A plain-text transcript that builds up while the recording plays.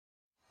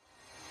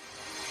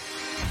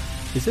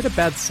Is it a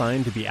bad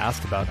sign to be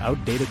asked about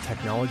outdated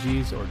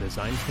technologies or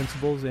design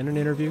principles in an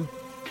interview?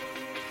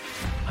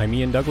 I'm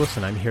Ian Douglas,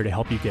 and I'm here to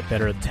help you get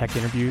better at tech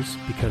interviews,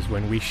 because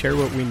when we share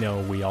what we know,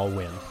 we all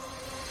win.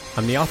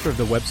 I'm the author of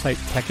the website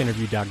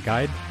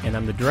techinterview.guide, and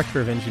I'm the Director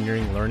of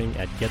Engineering Learning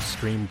at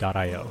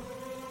getstream.io.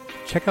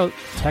 Check out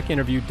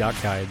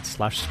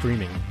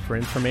techinterview.guide/streaming for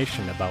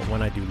information about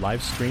when I do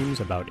live streams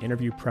about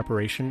interview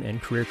preparation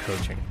and career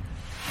coaching.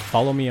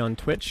 Follow me on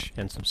Twitch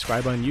and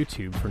subscribe on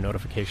YouTube for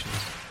notifications.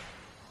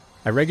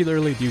 I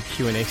regularly do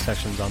Q&A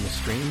sessions on the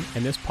stream,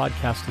 and this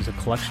podcast is a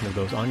collection of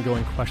those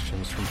ongoing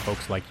questions from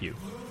folks like you.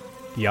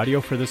 The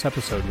audio for this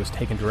episode was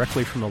taken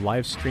directly from a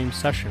live stream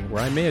session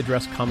where I may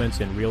address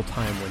comments in real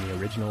time when the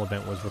original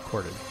event was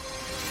recorded.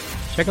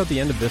 Check out the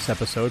end of this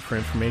episode for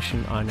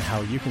information on how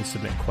you can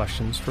submit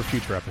questions for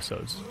future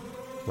episodes.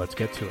 Let's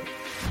get to it.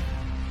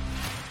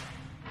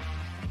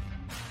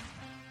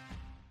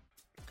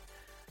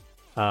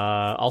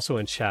 Also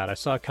in chat, I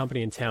saw a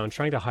company in town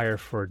trying to hire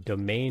for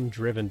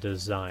domain-driven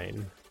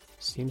design.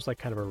 Seems like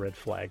kind of a red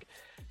flag.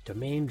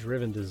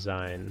 Domain-driven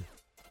design.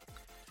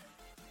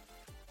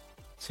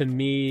 To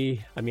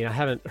me, I mean, I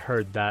haven't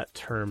heard that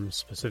term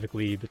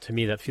specifically, but to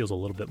me that feels a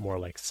little bit more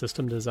like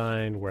system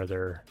design, where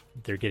they're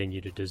getting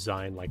you to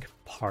design like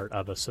part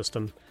of a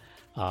system.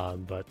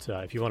 But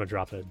if you want to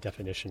drop a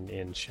definition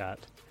in chat,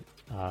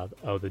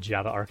 the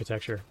Java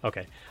architecture.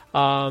 Okay.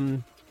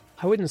 I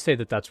wouldn't say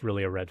that that's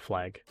really a red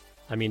flag.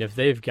 I mean, if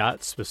they've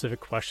got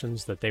specific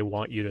questions that they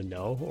want you to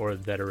know or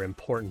that are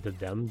important to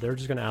them, they're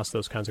just going to ask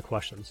those kinds of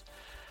questions.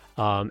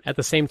 At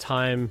the same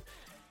time,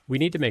 we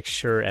need to make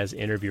sure as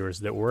interviewers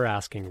that we're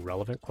asking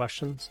relevant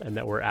questions and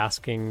that we're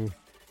asking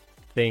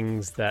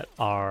things that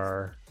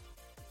are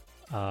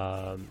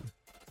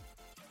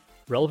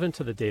relevant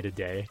to the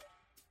day-to-day,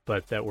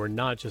 but that we're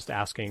not just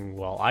asking,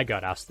 well, I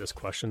got asked this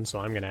question, so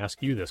I'm going to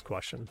ask you this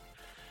question.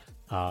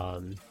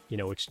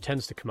 Which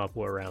tends to come up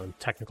around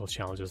technical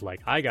challenges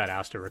like, I got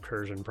asked a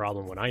recursion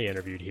problem when I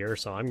interviewed here,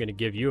 so I'm going to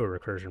give you a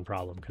recursion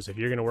problem, because if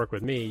you're going to work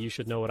with me, you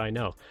should know what I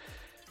know.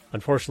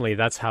 Unfortunately,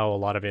 that's how a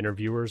lot of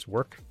interviewers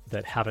work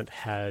that haven't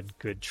had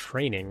good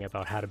training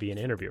about how to be an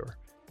interviewer,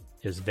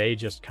 is they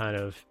just kind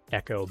of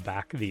echo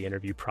back the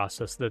interview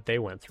process that they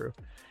went through.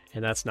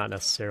 And that's not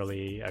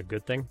necessarily a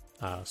good thing,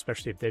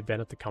 especially if they've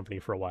been at the company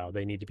for a while.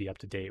 They need to be up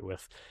to date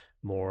with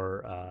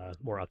more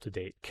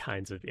up-to-date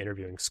kinds of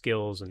interviewing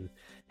skills and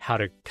how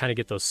to kind of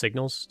get those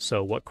signals.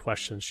 So what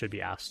questions should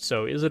be asked?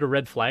 So is it a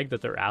red flag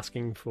that they're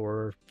asking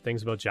for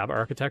things about Java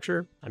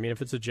architecture? I mean,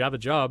 if it's a Java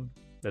job,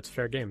 that's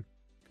fair game.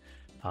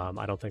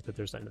 I don't think that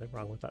there's anything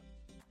wrong with that.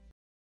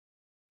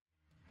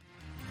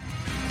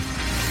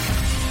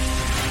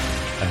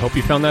 I hope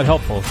you found that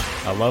helpful.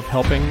 I love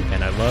helping,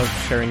 and I love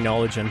sharing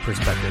knowledge and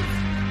perspective.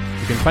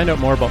 You can find out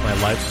more about my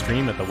live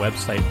stream at the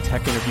website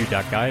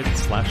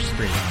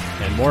techinterview.guide/stream,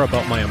 and more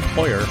about my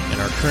employer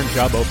and our current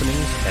job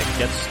openings at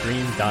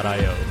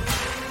getstream.io.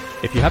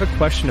 If you have a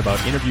question about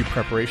interview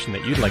preparation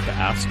that you'd like to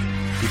ask,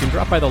 you can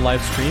drop by the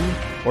live stream,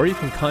 or you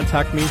can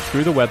contact me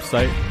through the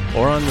website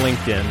or on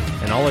LinkedIn,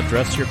 and I'll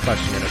address your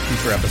question in a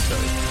future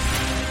episode.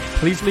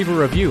 Please leave a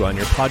review on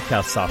your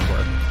podcast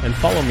software, and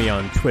follow me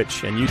on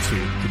Twitch and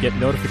YouTube to get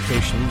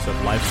notifications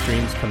of live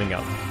streams coming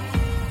up.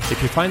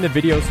 If you find the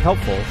videos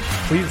helpful,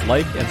 please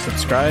like and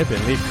subscribe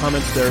and leave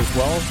comments there as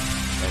well,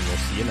 and we'll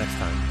see you next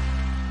time.